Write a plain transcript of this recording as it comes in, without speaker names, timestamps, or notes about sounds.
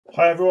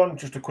Hi everyone,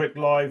 just a quick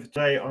live.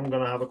 Today I'm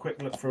going to have a quick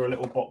look through a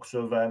little box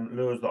of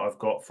lures that I've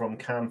got from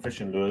C.A.N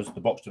Fishing lures. The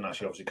box didn't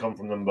actually obviously come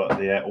from them, but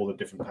all the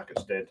different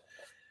packets did.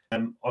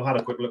 I've had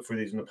a quick look through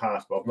these in the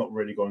past, but I've not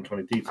really gone into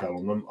any detail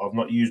on them. I've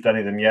not used any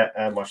of them yet.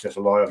 Actually, that's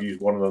a lie. I've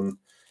used one of them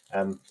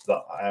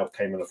that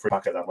came in a free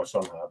packet that my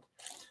son had.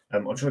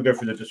 I'm just going to go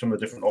through some of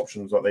the different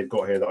options that they've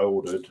got here that I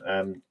ordered.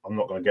 I'm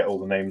not going to get all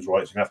the names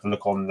right, so you have to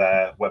look on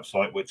their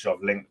website, which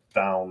I've linked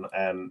down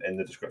in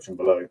the description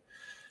below.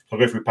 So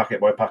I'll go through packet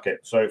by packet.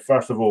 So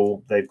first of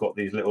all, they've got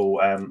these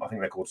little, I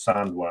think they're called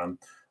sandworm.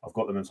 I've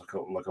got them in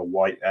like a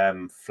white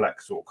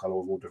flex sort of colour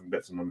with all different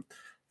bits on them.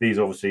 These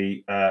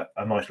obviously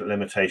a nice little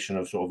imitation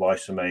of sort of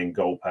isomay and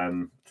gulp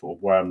sort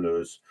of worm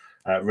lures.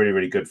 Really,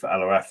 really good for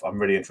LRF.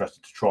 I'm really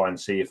interested to try and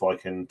see if I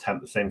can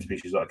tempt the same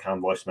species that I can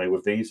with isomay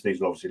with these.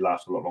 These will obviously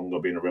last a lot longer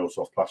being a real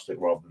soft plastic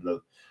rather than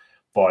the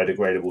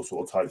biodegradable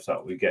sort of types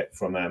that we get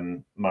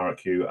from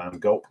Maracue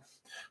and Gulp.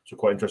 So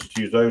quite interested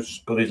to use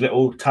those. Got these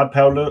little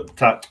tadpole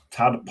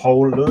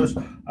lures.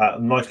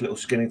 Nice little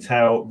skinny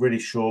tail, really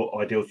short,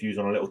 ideal to use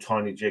on a little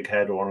tiny jig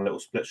head or on a little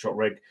split shot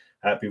rig.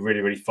 It'd be really,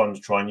 really fun to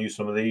try and use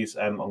some of these.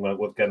 I'm going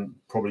to, again,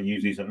 probably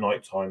use these at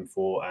night time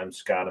for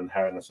scad and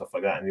herring and stuff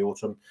like that in the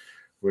autumn.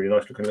 Really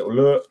nice looking little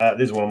lure.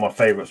 This is one of my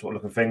favourite sort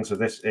of looking things. So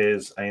this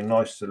is a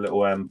nice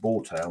little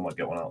ball tail. I might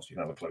get one out so you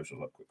can have a closer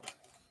look.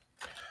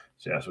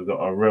 So yeah, so we've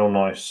got a real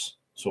nice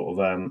sort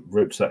of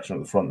rib section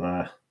at the front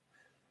there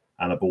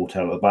and a ball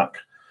tail at the back.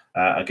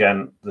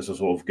 Again, this will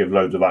sort of give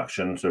loads of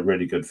action, so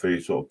really good for you,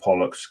 sort of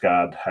pollock,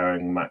 scad,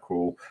 herring,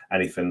 mackerel,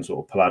 anything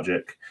sort of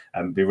pelagic.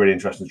 And be really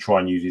interesting to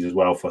try and use these as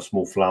well for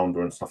small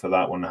flounder and stuff like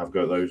that when I have a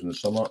go at those in the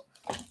summer.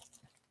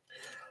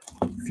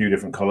 A few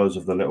different colours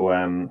of the little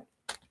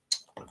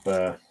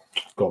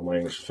God, my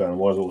English is failing.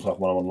 Why is it all stuff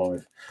when I'm on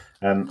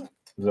live?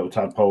 Little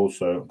tadpoles,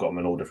 so I've got them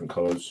in all different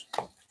colours.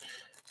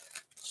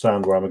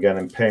 Sandworm again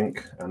in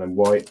pink and in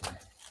white.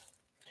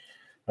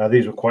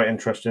 These were quite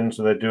interesting.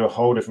 So they do a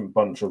whole different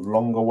bunch of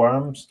longer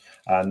worms.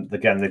 And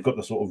again, they've got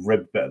the sort of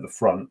rib bit at the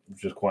front,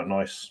 which is quite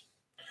nice.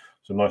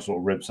 So nice sort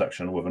of rib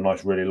section with a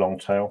nice, really long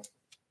tail.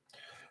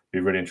 Be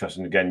really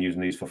interesting, again, using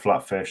these for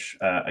flatfish.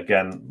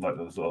 Again, like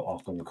I'm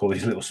going to call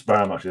these little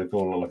sperm, actually. They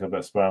call it like a bit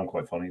of sperm,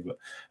 quite funny. But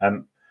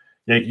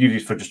yeah, you can use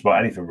these for just about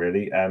anything,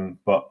 really.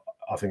 But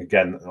I think,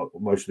 again,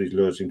 most of these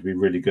lures seem to be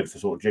really good for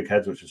sort of jig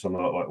heads, which is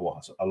something like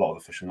a lot of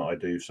the fishing that I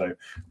do. So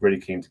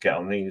really keen to get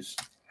on these.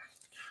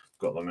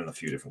 Got them in a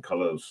few different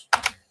colours.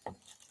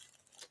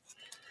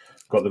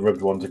 Got the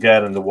ribbed ones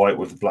again and the white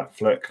with the black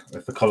flick.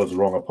 If the colours are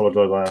wrong, I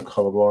apologise, I am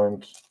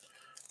colourblind.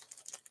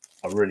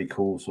 A really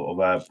cool sort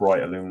of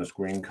bright luminous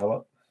green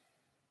colour.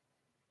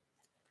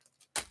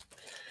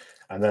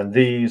 And then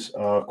these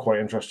are quite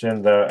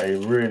interesting. They're a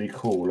really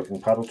cool looking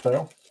paddle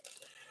tail.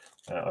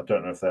 I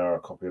don't know if they are a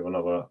copy of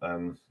another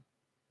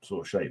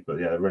sort of shape,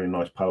 but yeah, they're really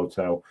nice paddle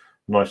tail.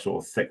 Nice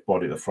sort of thick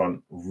body at the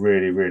front.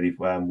 Really, really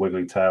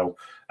wiggly tail.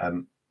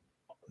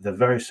 They're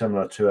very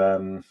similar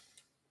to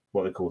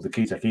what they call the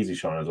Keytech Easy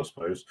Shiners, I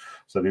suppose.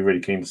 So I'd be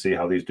really keen to see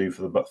how these do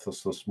for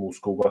the small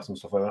school bass and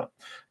stuff like that.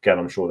 Again,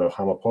 I'm sure they'll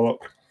hammer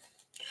pollock.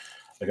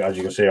 As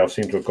you can see, I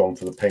seem to have gone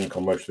for the pink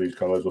on most of these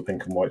colours, or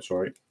pink and white,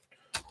 sorry.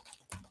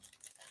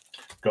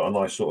 Got a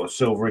nice sort of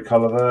silvery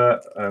colour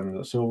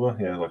there. Silver,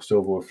 yeah, like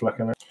silver with fleck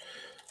in it.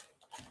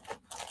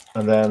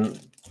 And then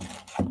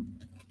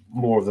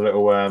more of the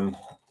little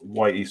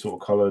whitey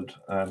sort of coloured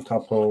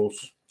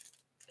tadpoles.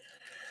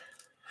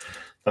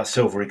 That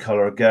silvery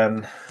colour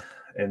again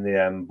in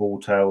the ball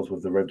tails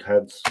with the ribbed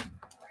heads.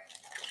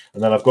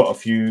 And then I've got a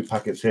few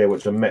packets here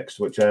which are mixed,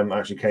 which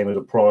actually came as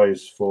a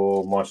prize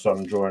for my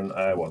son during,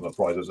 the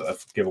prize was a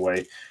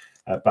giveaway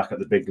back at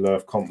the Big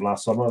Lurf comp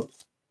last summer.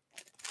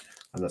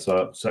 And there's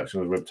a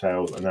section of the rib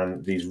tails, and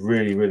then these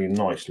really, really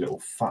nice little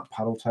fat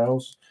paddle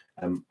tails.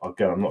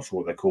 Again, I'm not sure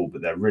what they're called,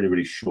 but they're really,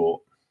 really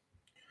short.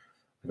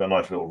 They've got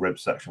a nice little rib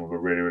section with a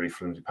really, really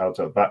flimsy paddle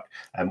tail at the back.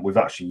 And we've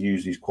actually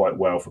used these quite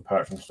well for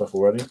perch and stuff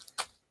already.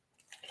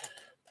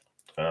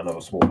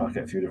 Another small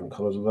packet, a few different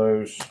colours of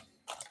those.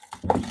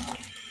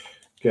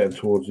 Getting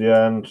towards the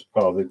end.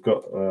 Oh, they've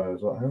got,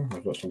 is that him?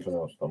 I've got something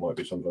else. That might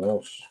be something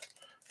else.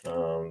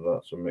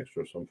 That's a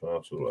mixture of something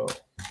else as well.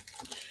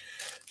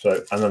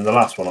 So, and then the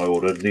last one I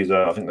ordered, these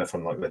are, I think they're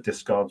from like the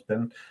discards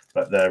bin,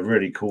 but they're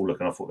really cool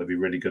looking. I thought they'd be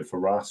really good for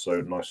wrasse.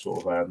 So nice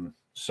sort of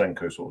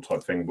Senko sort of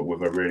type thing, but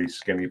with a really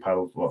skinny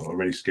paddle, well, a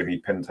really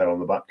skinny pintail on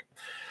the back.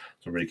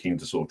 So I'm really keen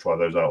to sort of try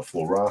those out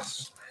for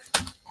wrasse.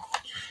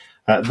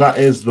 That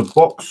is the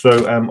box.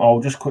 So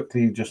I'll just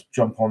quickly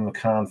jump on the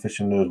C.A.N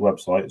Fishing Lures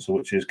website, so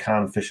which is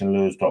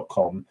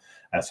canfishinglures.com.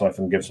 So I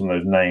can give some of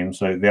those names.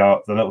 So they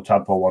are, the little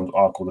tadpole ones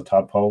are called the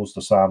tadpoles. The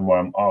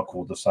sandworm are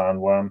called the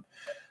sandworm.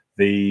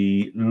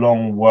 The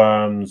long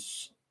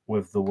worms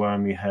with the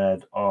wormy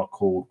head are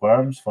called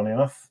worms, funny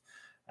enough.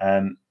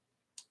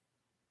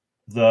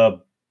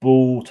 The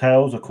ball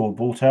tails are called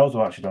ball tails.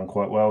 I've actually done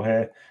quite well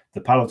here. The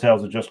paddle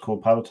tails are just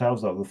called paddle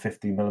tails. They're the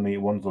 50mm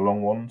ones, the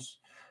long ones.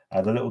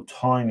 The little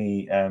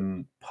tiny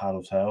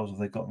paddle tails, have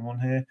they got them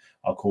on here,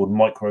 are called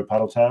micro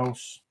paddle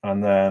tails.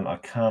 And then I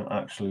can't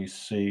actually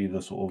see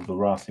the sort of the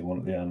wrathy one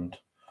at the end.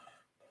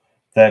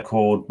 They're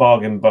called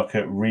Bargain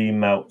Bucket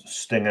Remelt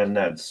Stinger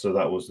Neds. So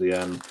that was the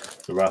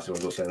Rowsy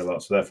ones I was saying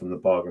about. So they're from the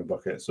Bargain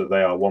Bucket. So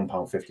they are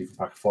 £1.50 for a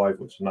pack of 5,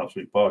 which is an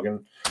absolute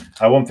bargain.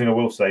 One thing I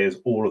will say is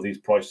all of these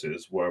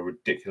prices were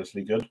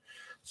ridiculously good.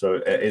 So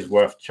it is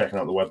worth checking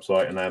out the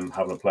website and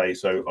having a play.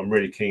 So I'm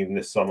really keen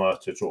this summer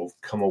to sort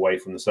of come away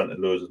from the scented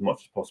lures as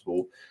much as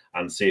possible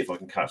and see if I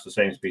can catch the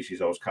same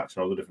species I was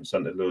catching on the different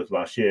scented lures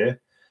last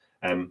year.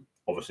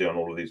 Obviously on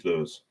all of these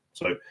lures.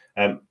 So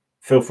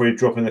feel free to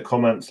drop in the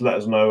comments. Let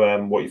us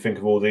know what you think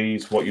of all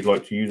these, what you'd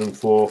like to use them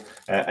for,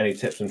 any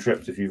tips and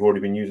trips if you've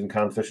already been using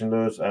C.A.N Fishing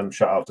lures.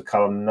 Shout out to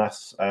Callum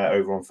Ness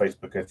over on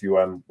Facebook if you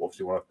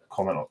obviously want to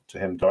comment to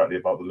him directly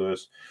about the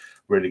lures.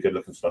 Really good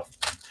looking stuff.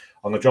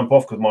 I'm going to jump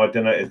off because my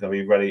dinner is going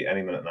to be ready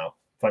any minute now.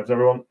 Thanks,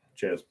 everyone.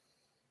 Cheers.